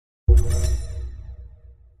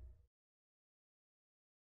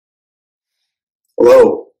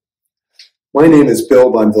Hello, my name is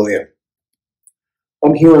Bill Bonvillian.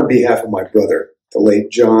 I'm here on behalf of my brother, the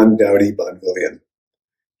late John Dowdy Bonvillian.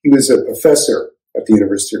 He was a professor at the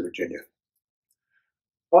University of Virginia.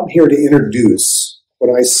 I'm here to introduce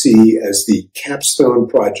what I see as the capstone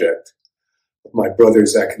project of my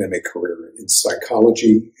brother's academic career in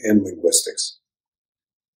psychology and linguistics,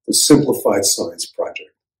 the Simplified Signs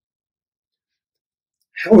project.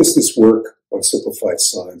 How is this work on Simplified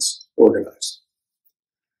Signs organized?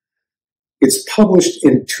 It's published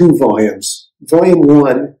in 2 volumes. Volume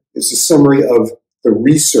 1 is a summary of the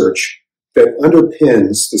research that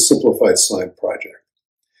underpins the Simplified Sign project.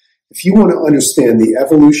 If you want to understand the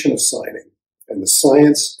evolution of signing and the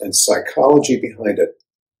science and psychology behind it,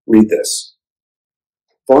 read this.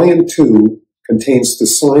 Volume 2 contains the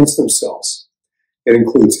signs themselves. It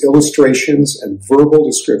includes illustrations and verbal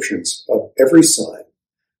descriptions of every sign,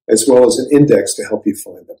 as well as an index to help you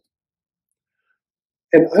find them.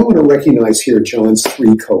 And I want to recognize here John's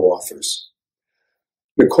 3 co-authors.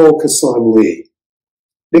 Nicole Kassan Lee.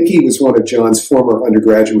 Nikki was one of John's former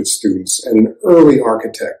undergraduate students and an early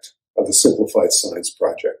architect of the Simplified Signs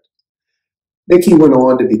project. Nikki went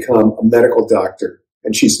on to become a medical doctor,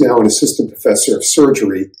 and she's now an assistant professor of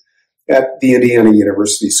surgery at the Indiana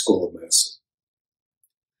University School of Medicine.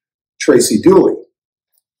 Tracy Dooley,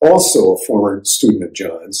 also a former student of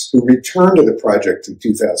John's, who returned to the project in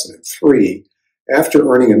 2003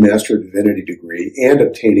 after earning a Master of Divinity degree and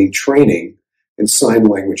obtaining training in sign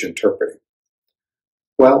language interpreting.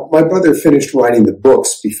 While my brother finished writing the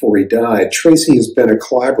books before he died, Tracy has been a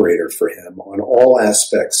collaborator for him on all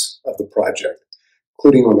aspects of the project,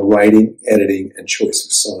 including on the writing, editing, and choice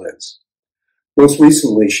of signs. Most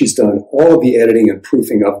recently, she's done all of the editing and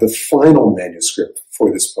proofing of the final manuscript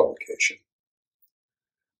for this publication.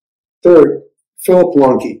 Third, Philip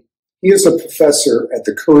Lunke. He is a professor at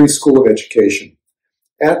the Curry School of Education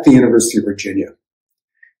at the University of Virginia.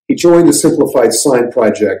 He joined the Simplified Sign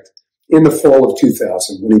project in the fall of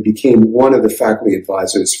 2000 when he became one of the faculty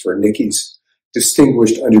advisors for Nikki's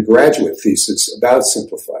distinguished undergraduate thesis about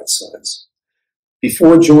simplified signs.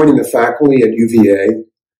 Before joining the faculty at UVA,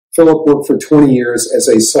 Philip worked for 20 years as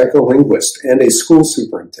a psycholinguist and a school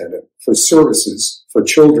superintendent for services for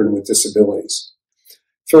children with disabilities.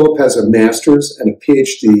 Philip has a master's and a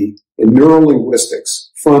PhD in neurolinguistics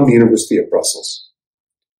from the University of Brussels.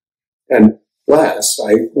 And last,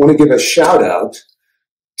 I want to give a shout out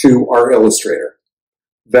to our illustrator,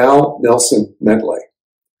 Val Nelson Medley.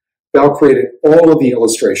 Val created all of the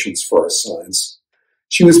illustrations for our signs.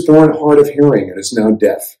 She was born hard of hearing and is now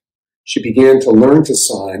deaf. She began to learn to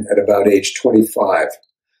sign at about age 25.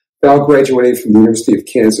 Val graduated from the University of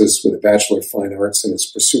Kansas with a Bachelor of Fine Arts and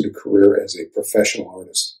has pursued a career as a professional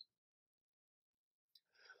artist.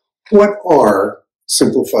 What are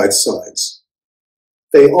simplified signs?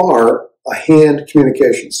 They are a hand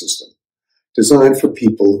communication system designed for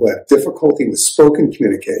people who have difficulty with spoken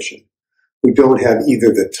communication, who don't have either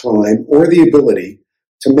the time or the ability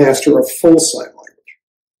to master a full sign language.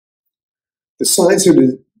 The signs are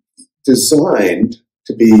designed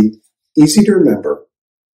to be easy to remember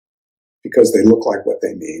because they look like what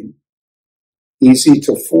they mean, easy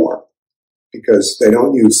to form because they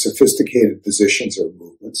don't use sophisticated positions or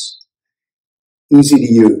movements, easy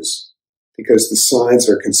to use because the signs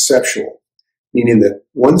are conceptual, meaning that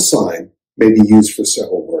one sign may be used for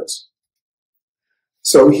several words.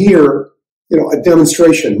 So here, a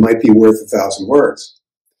demonstration might be worth 1,000 words.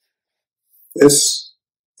 This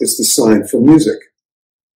is the sign for music.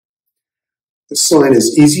 The sign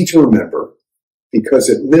is easy to remember because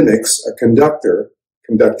it mimics a conductor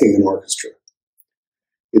conducting an orchestra.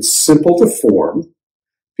 It's simple to form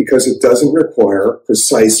because it doesn't require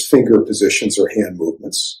precise finger positions or hand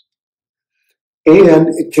movements. And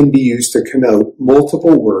it can be used to connote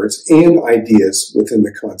multiple words and ideas within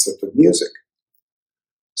the concept of music.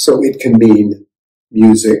 So it can mean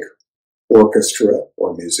music, orchestra,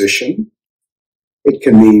 or musician. It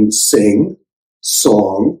can mean sing,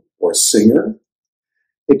 song, or singer.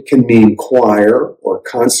 It can mean choir or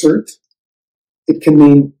concert. It can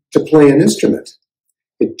mean to play an instrument.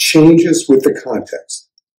 It changes with the context.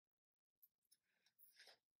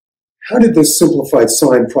 How did this Simplified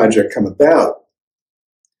Sign project come about?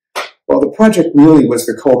 Well, the project really was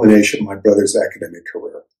the culmination of my brother's academic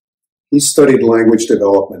career. He studied language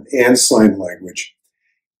development and sign language,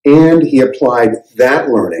 and he applied that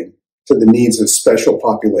learning to the needs of special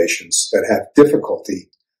populations that have difficulty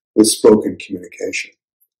with spoken communication.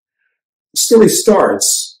 The story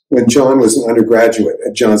starts when John was an undergraduate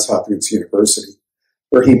at Johns Hopkins University,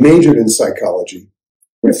 where he majored in psychology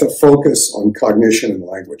with a focus on cognition and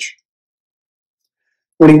language.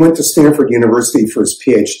 When he went to Stanford University for his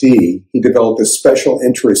PhD, he developed a special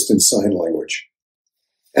interest in sign language.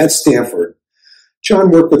 At Stanford,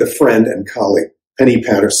 John worked with a friend and colleague, Penny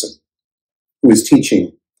Patterson, who was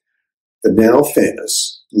teaching the now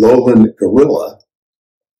famous lowland gorilla,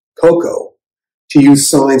 Coco, to use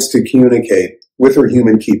signs to communicate with her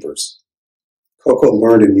human keepers. Coco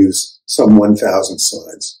learned and used some 1,000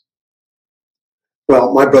 signs.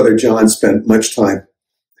 Well, my brother John spent much time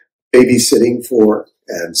babysitting for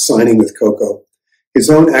and signing with Coco. His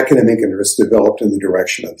own academic interests developed in the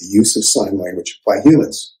direction of the use of sign language by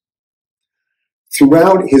humans.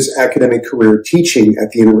 Throughout his academic career teaching at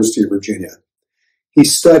the University of Virginia, he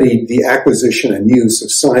studied the acquisition and use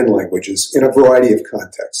of sign languages in a variety of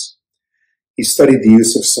contexts. He studied the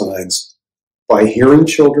use of signs by hearing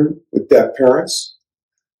children with deaf parents,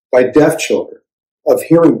 by deaf children of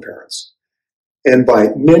hearing parents, and by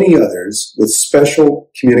many others with special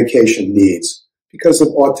communication needs because of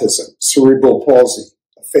autism, cerebral palsy,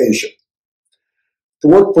 aphasia. The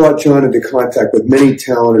work brought John into contact with many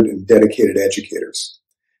talented and dedicated educators,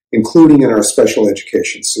 including in our special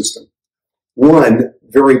education system. One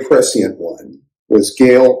very prescient one was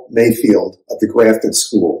Gail Mayfield of the Grafton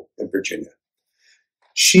School in Virginia.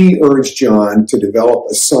 She urged John to develop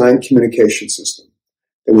a sign communication system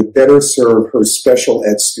that would better serve her special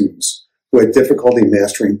ed students who had difficulty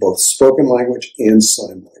mastering both spoken language and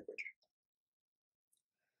sign language.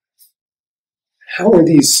 How are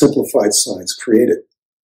these simplified signs created?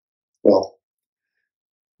 Well,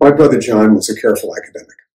 my brother John was a careful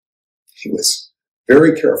academic. He was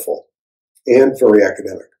very careful and very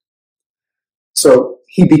academic. So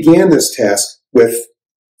he began this task with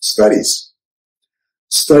studies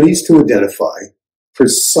to identify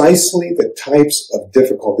precisely the types of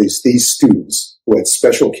difficulties these students who had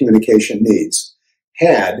special communication needs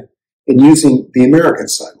had in using the American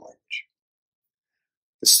Sign Language.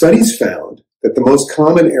 The studies found that the most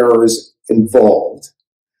common errors involved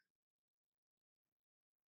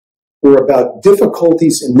were about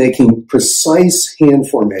difficulties in making precise hand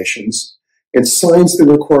formations and signs that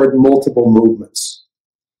required multiple movements.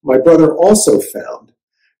 My brother also found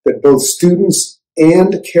that both students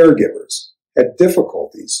and caregivers had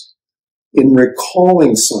difficulties in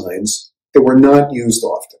recalling signs that were not used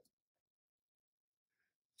often.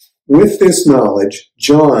 With this knowledge,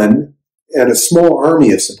 John and a small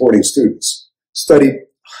army of supporting students studied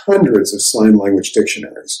hundreds of sign language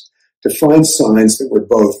dictionaries to find signs that were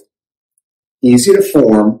both easy to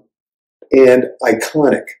form and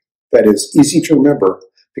iconic, that is, easy to remember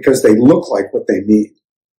because they look like what they mean.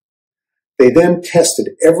 They then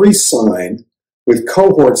tested every sign with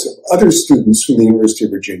cohorts of other students from the University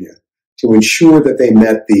of Virginia to ensure that they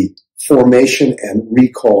met the formation and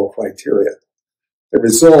recall criteria. The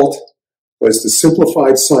result was the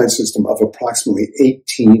simplified sign system of approximately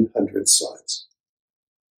 1,800 signs.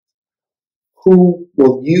 Who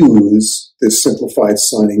will use this simplified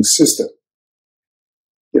signing system?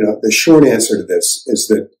 The short answer to this is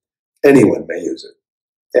that anyone may use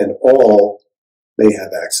it, and all may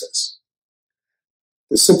have access.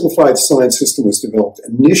 The simplified sign system was developed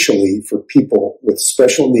initially for people with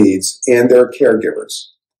special needs and their caregivers.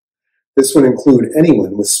 This would include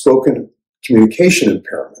anyone with spoken communication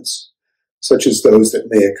impairments, such as those that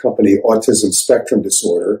may accompany autism spectrum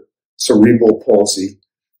disorder, cerebral palsy,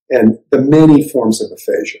 and the many forms of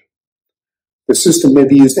aphasia. The system may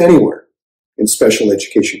be used anywhere, in special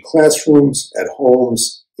education classrooms, at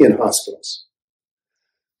homes, in hospitals.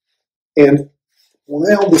 And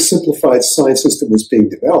while the simplified sign system was being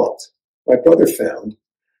developed, my brother found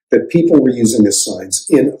that people were using the signs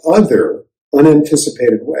in other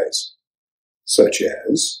unanticipated ways, such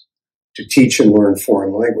as to teach and learn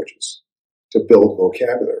foreign languages, to build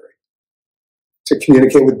vocabulary, to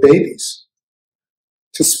communicate with babies,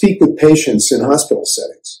 to speak with patients in hospital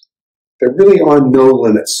settings. There really are no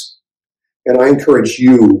limits, and I encourage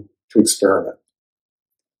you to experiment.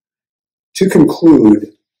 To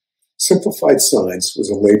conclude, Simplified Signs was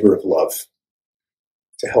a labor of love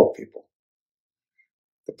to help people.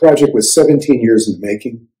 The project was 17 years in the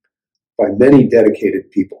making by many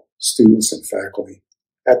dedicated people, students and faculty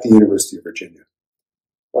at the University of Virginia.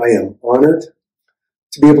 I am honored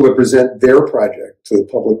to be able to present their project to the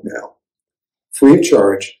public now, free of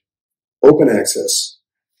charge, open access,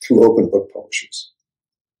 through open book publishers.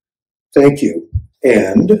 Thank you,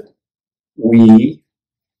 and we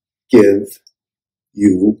give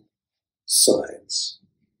you signs.